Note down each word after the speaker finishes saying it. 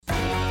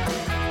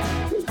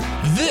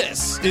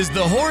This is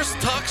the Horse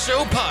Talk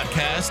Show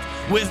podcast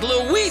with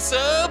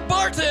Louisa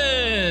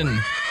Barton.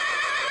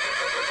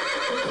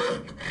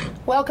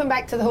 Welcome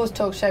back to the Horse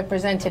Talk Show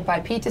presented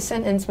by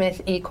Peterson and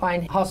Smith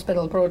Equine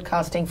Hospital,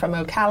 broadcasting from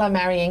Ocala,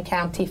 Marion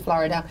County,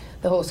 Florida,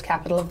 the horse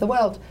capital of the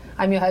world.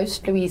 I'm your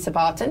host, Louisa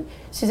Barton.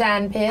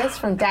 Suzanne Pearce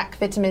from DAC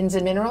Vitamins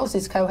and Minerals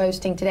is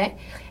co-hosting today,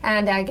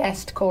 and our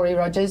guest, Corey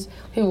Rogers,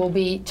 who will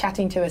be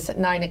chatting to us at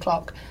 9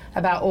 o'clock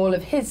about all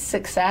of his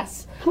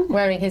success,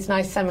 wearing his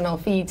nice Seminole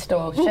Feed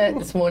Store shirt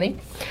this morning.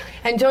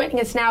 And joining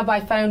us now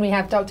by phone, we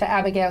have Dr.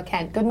 Abigail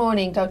Kent. Good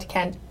morning, Dr.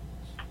 Kent.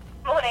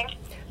 Morning.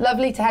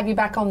 Lovely to have you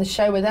back on the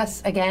show with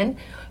us again.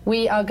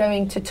 We are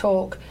going to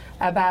talk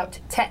about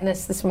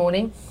tetanus this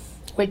morning,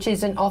 which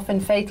is an often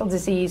fatal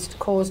disease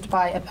caused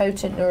by a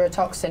potent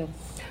neurotoxin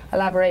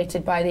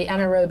elaborated by the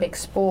anaerobic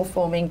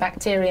spore-forming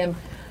bacterium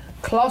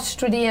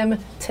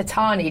Clostridium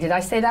tetani. Did I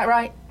say that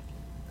right?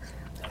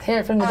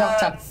 Hear it from the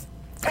doctor.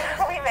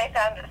 We may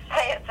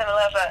say it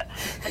similar, but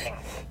I think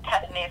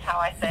tetany is how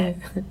I say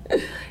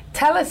it.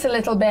 Tell us a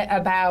little bit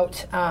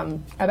about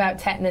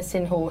tetanus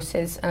in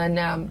horses,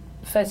 and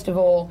first of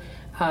all,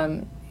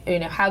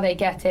 how they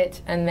get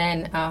it, and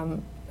then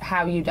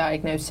how you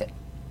diagnose it.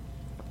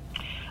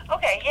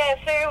 Okay, yeah,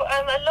 so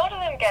a lot of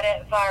them get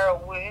it via a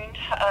wound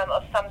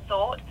of some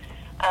sort.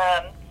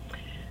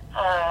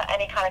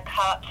 Any kind of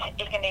cut,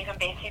 it can even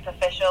be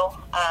superficial.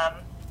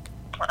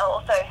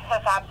 Also,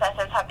 hoof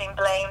abscesses have been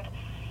blamed,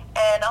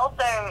 and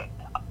also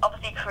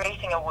obviously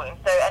creating a wound.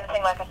 So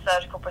anything like a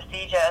surgical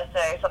procedure, so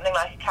something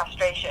like a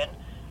castration,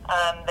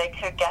 they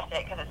could get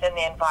it because it's in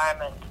the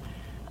environment.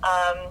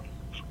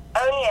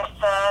 Only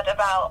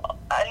about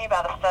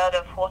a third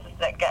of horses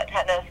that get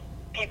tetanus,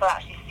 people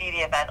actually see the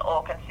event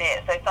or can see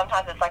it. So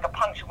sometimes it's like a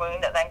puncture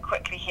wound that then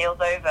quickly heals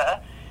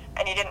over,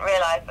 and you didn't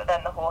realise, but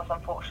then the horse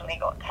unfortunately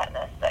got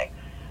tetanus. So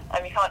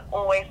you can't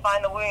always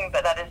find the wound,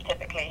 but that is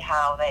typically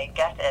how they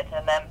get it.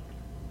 And then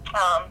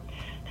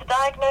to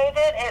diagnose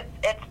it,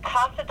 it's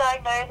tough to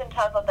diagnose in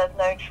terms of there's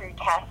no true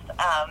test.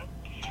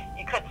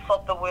 You could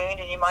swab the wound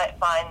and you might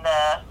find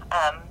the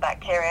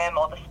bacterium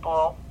or the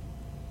spore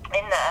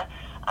in there,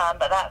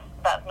 but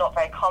that's not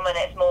very common.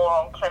 It's more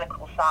on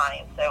clinical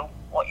signs, so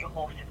what your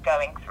horse is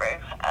going through.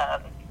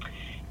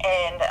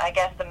 And I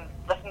guess the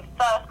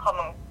first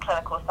common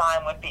clinical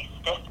sign would be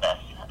stiffness.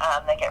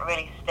 They get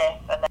really stiff,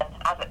 and then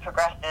as it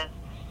progresses,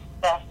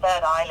 their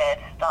third eyelid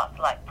starts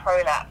to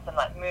prolapse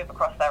and move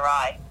across their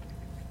eye.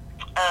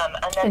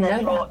 And then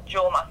their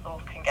jaw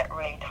muscles can get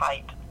really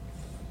tight.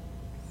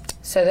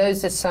 So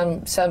those are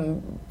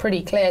some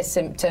pretty clear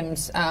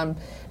symptoms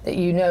that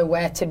you know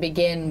where to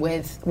begin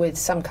with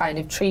some kind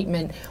of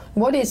treatment.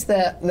 What is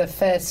the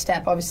first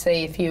step?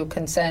 Obviously, if you're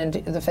concerned,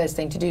 the first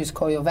thing to do is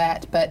call your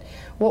vet, but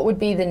what would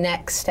be the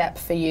next step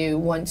for you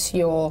once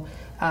you're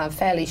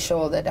fairly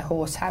sure that a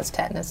horse has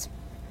tetanus?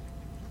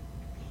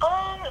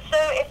 So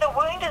if the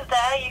wound is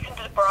there, you can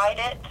debride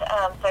it,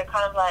 so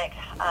kind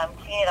of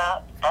clean it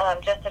up,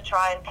 just to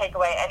try and take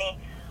away any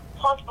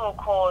possible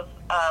cause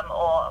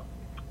or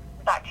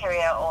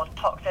bacteria or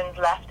toxins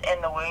left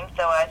in the wound.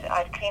 So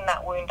I'd clean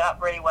that wound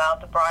up really well,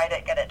 debride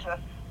it, get it to a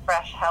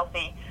fresh,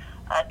 healthy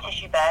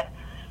tissue bed.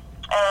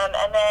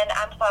 And then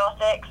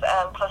antibiotics,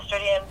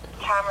 Clostridium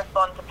can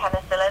respond to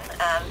penicillin,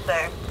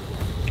 so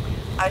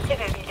I would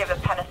typically give a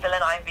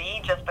penicillin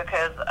IV just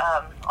because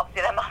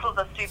obviously their muscles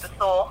are super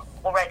sore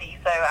already,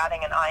 so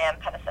adding an IM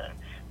penicillin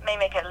may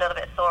make it a little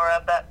bit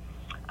sorer, but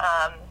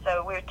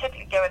so we would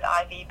typically go with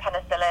IV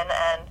penicillin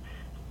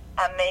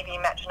and maybe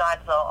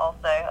metronidazole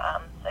also,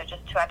 so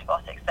just 2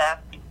 antibiotics there.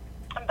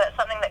 But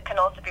something that can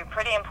also be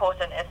pretty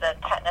important is the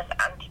tetanus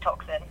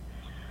antitoxin.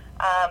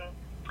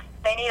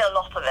 They need a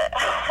lot of it,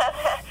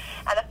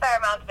 and a fair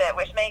amount of it,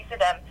 which makes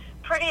it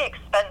pretty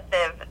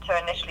expensive to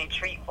initially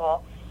treat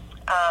for.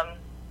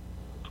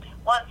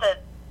 Once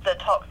the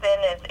toxin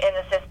is in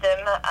the system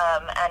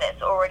and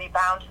it's already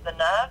bound to the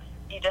nerves,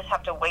 you just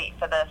have to wait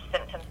for the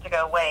symptoms to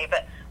go away,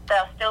 but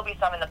there'll still be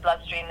some in the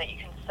bloodstream that you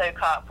can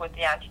soak up with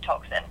the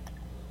antitoxin.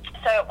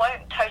 So it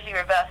won't totally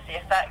reverse the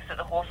effects that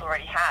the horse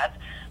already has,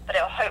 but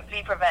it will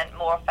hopefully prevent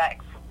more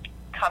effects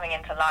coming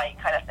into light,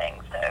 kind of thing.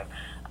 So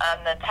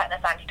the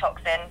tetanus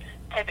antitoxin,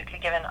 typically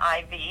given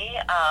IV,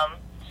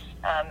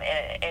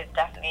 is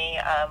definitely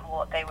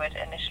what they would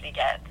initially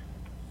get.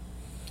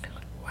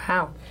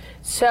 Wow.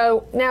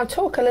 So now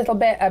talk a little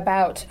bit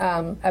about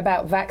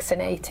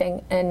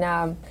vaccinating and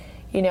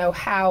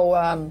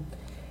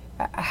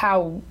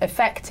how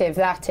effective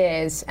that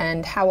is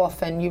and how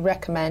often you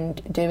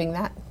recommend doing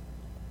that.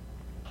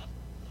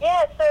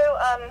 Yeah, so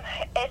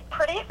it's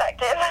pretty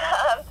effective.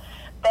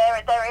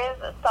 There is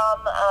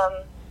some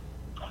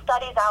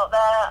studies out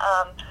there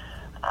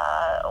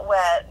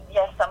where,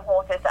 yes, some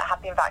horses that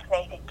have been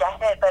vaccinated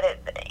get it, but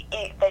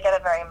they get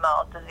a very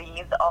mild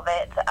disease of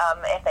it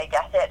if they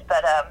get it.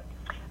 But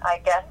I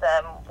guess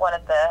one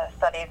of the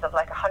studies of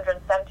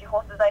 170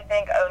 horses, I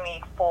think,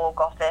 only 4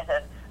 got it,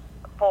 and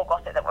 4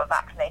 got it that were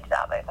vaccinated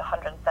out of those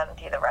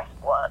 170, the rest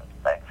weren't.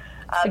 So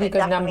it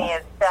definitely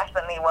is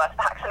definitely worth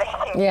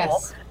vaccinating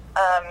yes. for.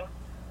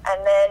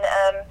 And then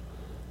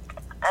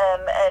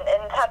and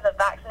in terms of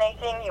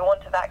vaccinating, you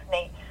want to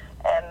vaccinate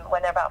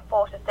when they're about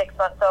 4 to 6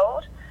 months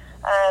old,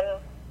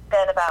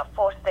 then about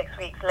 4 to 6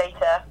 weeks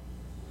later,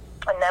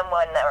 and then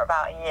when they're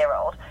about a year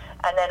old.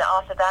 And then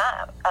after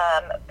that,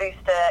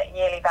 booster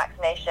yearly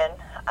vaccination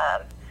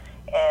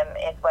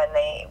is when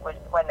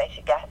they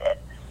should get it.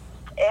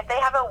 If they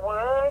have a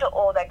wound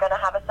or they're going to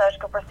have a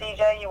surgical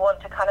procedure, you want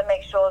to kind of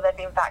make sure they've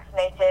been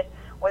vaccinated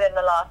within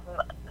the last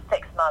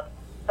 6 months.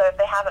 So if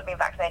they haven't been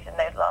vaccinated in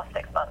those last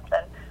 6 months,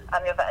 then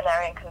your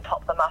veterinarian can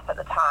top them up at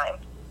the time.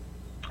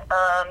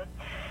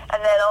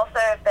 And then also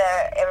if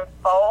they're in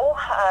foal,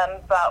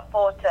 about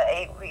 4 to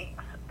 8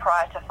 weeks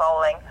prior to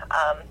foaling,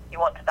 you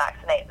want to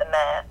vaccinate the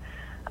mare.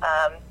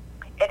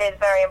 It is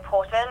very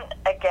important,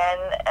 again,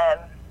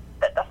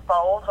 that the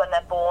foals, when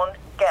they're born,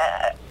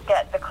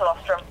 get the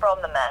colostrum from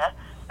the mare,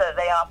 so that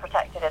they are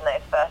protected in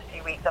those first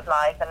few weeks of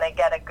life, and they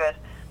get a good,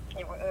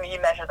 you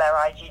measure their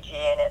IgG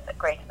and it's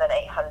greater than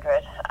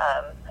 800,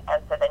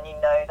 and so then you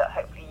know that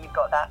hopefully you've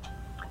got that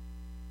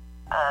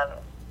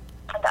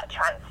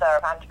transfer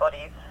of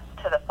antibodies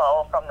to the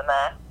foal from the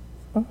mare.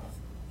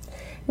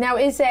 Now,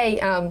 is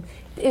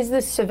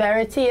the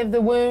severity of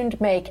the wound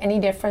make any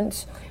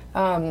difference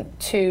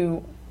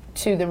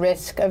to the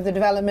risk of the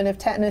development of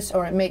tetanus,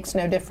 or it makes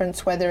no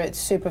difference whether it's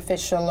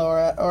superficial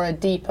or a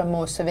deeper,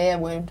 more severe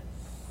wound?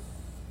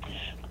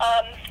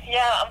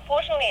 Yeah,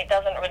 unfortunately, it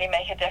doesn't really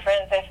make a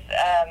difference.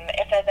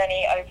 If there's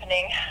any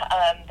opening,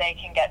 they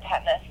can get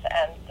tetanus,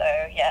 and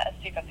so yeah, a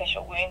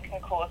superficial wound can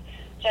cause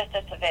just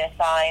as severe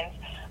signs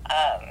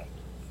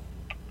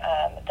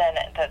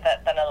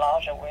than a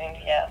larger wound.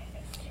 Yeah.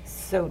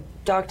 So,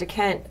 Dr.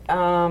 Kent,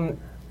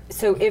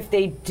 so if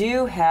they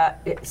do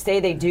say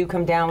they do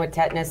come down with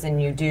tetanus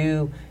and you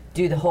do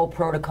the whole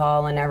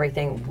protocol and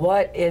everything,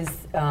 what is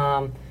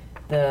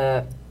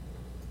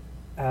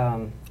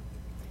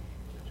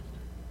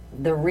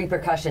the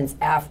repercussions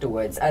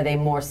afterwards? Are they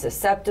more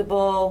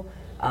susceptible?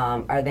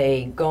 Are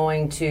they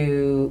going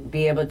to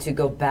be able to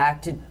go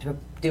back to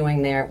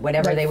doing their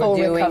whatever they were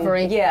doing?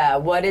 Recovery. Yeah.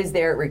 What is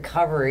their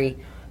recovery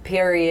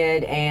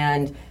period,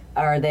 and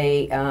are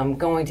they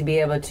going to be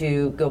able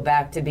to go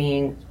back to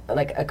being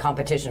like a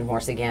competition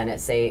horse again?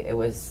 Say it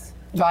was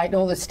right,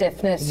 all the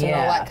stiffness and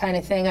all that kind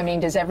of thing. I mean,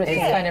 does everything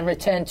kind of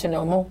return to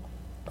normal?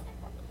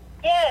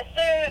 Yeah,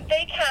 so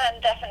they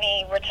can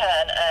definitely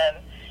return.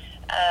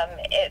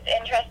 It's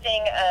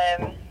interesting.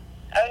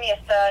 Only a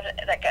third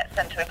that gets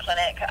sent to a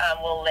clinic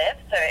will live,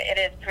 so it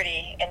is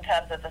pretty, in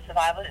terms of the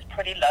survival, it's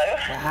pretty low.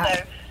 Wow.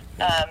 So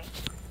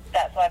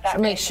that's why It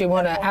makes you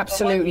want to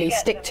absolutely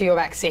stick to your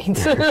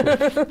vaccines. Yeah.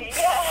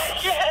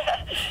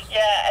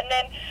 And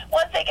then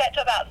once they get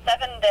to about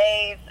 7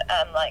 days,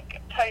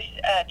 like post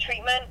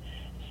treatment,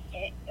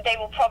 they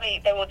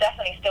will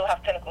definitely still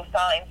have clinical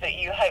signs, but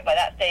you hope by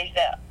that stage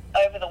they're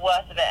over the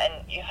worst of it,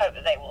 and you hope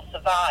that they will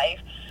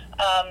survive.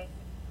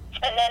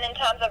 And then in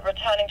terms of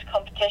returning to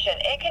competition,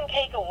 it can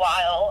take a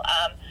while.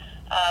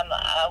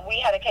 We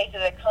had a case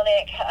at a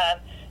clinic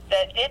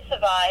that did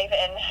survive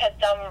and has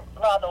done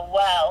rather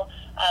well,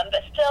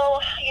 but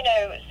still,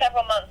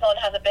 several months on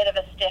has a bit of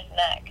a stiff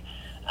neck.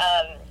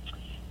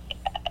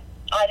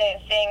 I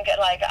don't think,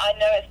 I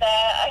know it's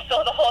there. I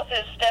saw the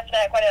horse's stiff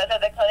neck when it was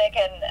at the clinic,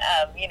 and,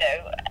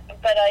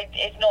 but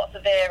it's not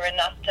severe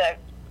enough to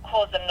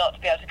cause them not to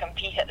be able to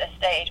compete at this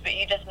stage, but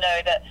you just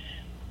know that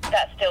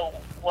that's still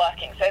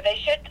working. So they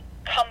should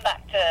come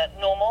back to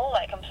normal,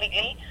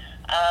 completely,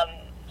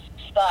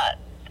 but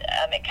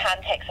it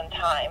can take some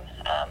time.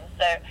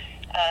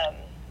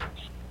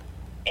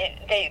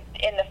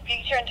 In the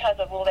future, in terms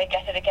of will they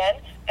get it again,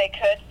 they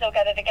could still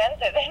get it again,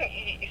 so then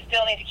you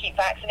still need to keep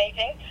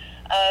vaccinating.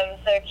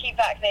 So keep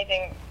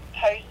vaccinating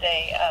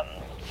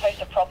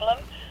post a problem,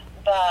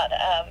 but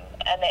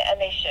and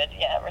they should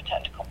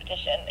return to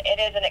competition. It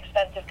is an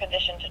expensive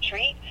condition to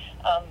treat,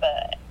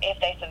 but if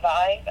they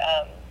survive,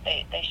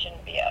 they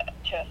shouldn't be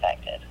too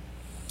affected.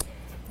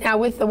 Now,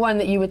 with the one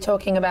that you were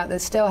talking about that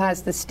still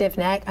has the stiff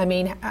neck, I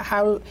mean,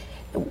 how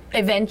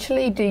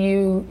eventually do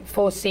you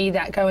foresee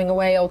that going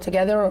away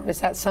altogether, or is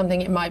that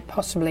something it might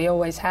possibly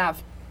always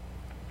have?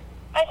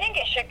 I think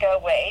it should go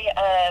away,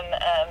 and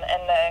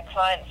the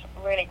client's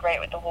really great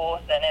with the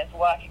horse and is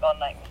working on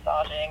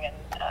massaging and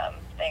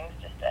things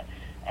just to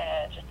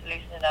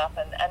loosen it up,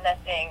 and they're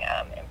seeing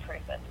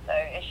improvements, so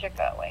it should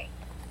go away.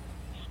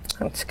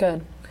 That's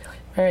good.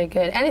 Very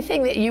good.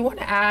 Anything that you want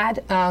to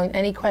add?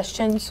 Any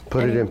questions?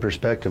 Put it in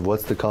perspective.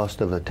 What's the cost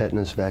of a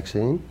tetanus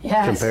vaccine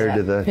Yes. compared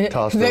to the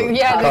cost of the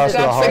that's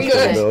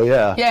hospital bill?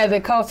 Yeah,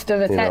 the cost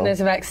of a tetanus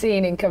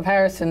vaccine in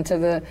comparison to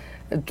the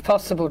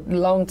possible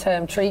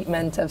long-term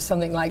treatment of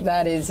something like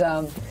that is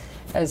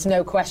there's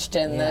no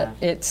question that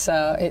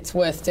it's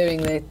worth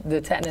doing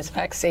the tetanus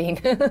vaccine.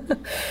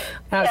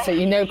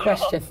 Absolutely, no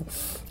question.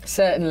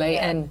 Certainly.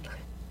 And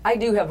I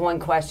do have one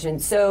question.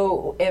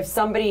 So if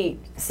somebody,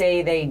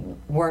 say they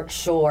weren't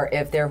sure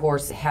if their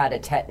horse had a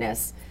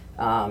tetanus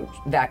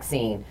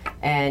vaccine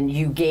and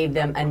you gave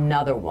them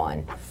another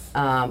one,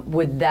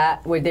 would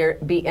there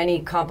be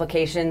any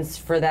complications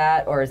for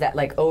that, or is that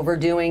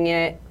overdoing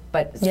it?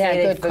 But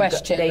say good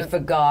question. They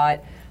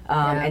forgot,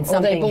 And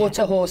or they bought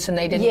a horse and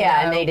they didn't know.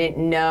 and they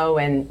didn't know,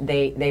 and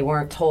they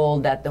weren't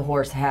told that the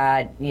horse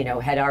had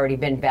already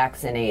been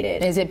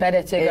vaccinated. Is it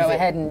better to go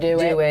ahead and do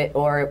it?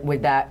 Or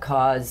would that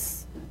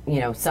cause,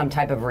 some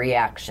type of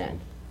reaction?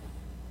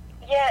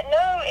 Yeah,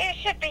 no, it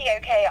should be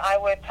okay. I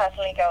would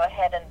personally go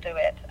ahead and do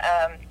it.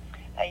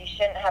 You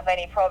shouldn't have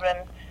any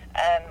problems.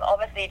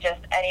 Obviously,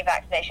 just any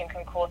vaccination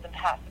can cause them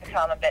perhaps to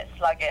become a bit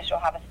sluggish or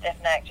have a stiff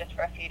neck just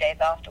for a few days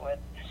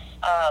afterwards.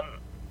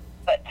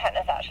 But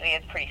tetanus actually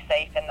is pretty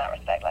safe in that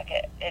respect. Like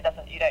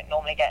you don't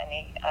normally get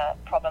any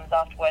problems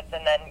afterwards.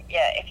 And then,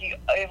 if you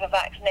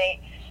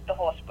over-vaccinate, the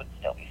horse would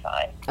still be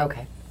fine.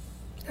 Okay.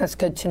 That's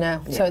good to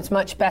know. Yeah. So it's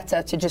much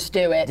better to just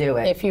do it. Do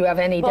it. If you have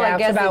any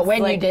doubts about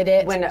when you did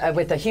it. When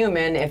with a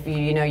human, if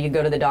you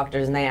go to the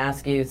doctors and they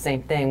ask you the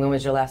same thing, when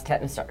was your last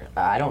tetanus shot?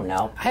 I don't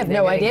know. I have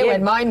no idea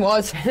when mine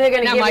was. They're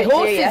going to now give my it to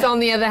horses, you. on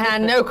the other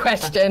hand, no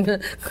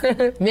question.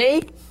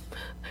 Me?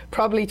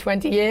 Probably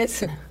 20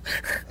 years.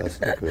 That's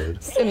not good.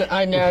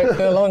 I know,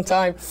 for a long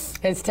time.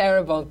 It's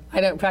terrible.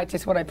 I don't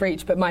practice what I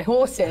preach, but my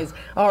horses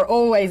are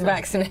always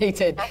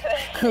vaccinated.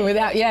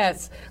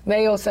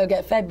 They also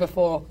get fed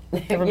before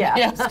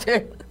everybody else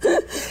too.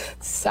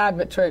 Sad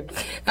but true.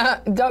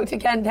 Dr.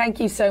 Kent,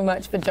 thank you so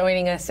much for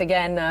joining us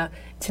again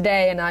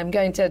today, and I'm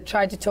going to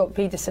try to talk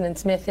Peterson and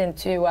Smith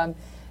into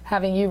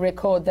having you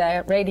record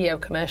their radio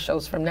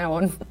commercials from now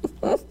on.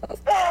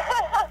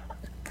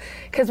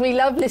 Because we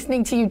love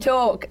listening to you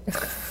talk.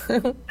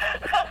 They're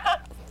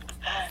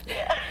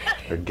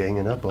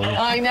ganging up on us.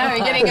 I know,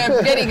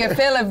 getting a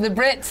fill of the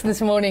Brits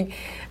this morning.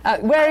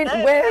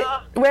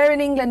 Where in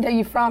England are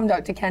you from,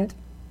 Dr. Kent?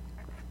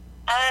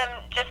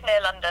 Just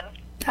near London.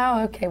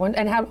 Oh, okay.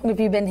 And how long have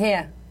you been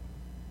here?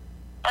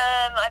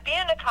 I've been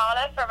in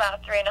Ocala for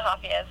about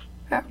 3.5 years.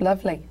 Oh,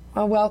 lovely.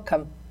 Well,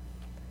 welcome.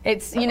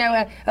 It's,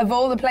 of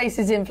all the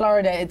places in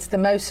Florida, it's the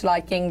most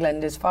like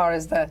England as far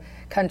as the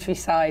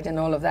countryside and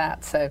all of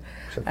that. So,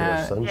 except for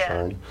the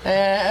sunshine.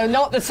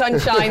 Not the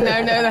sunshine,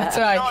 no, that's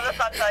right. Not the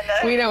sunshine,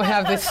 no. We don't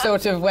have this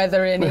sort of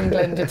weather in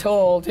England at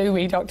all, do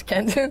we, Dr.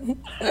 Kent?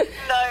 No.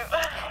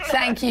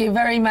 Thank you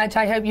very much.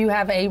 I hope you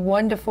have a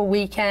wonderful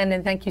weekend,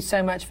 and thank you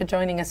so much for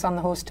joining us on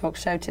the Horse Talk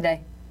Show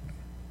today.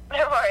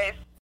 No worries.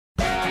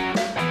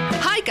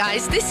 Hi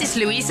guys, this is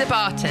Louisa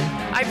Barton.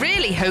 I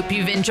really hope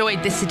you've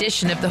enjoyed this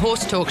edition of the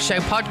Horse Talk Show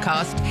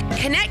podcast.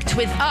 Connect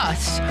with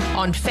us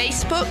on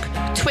Facebook,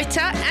 Twitter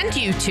and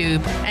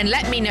YouTube and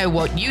let me know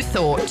what you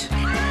thought.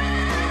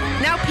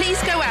 Now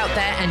please go out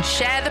there and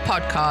share the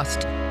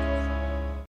podcast.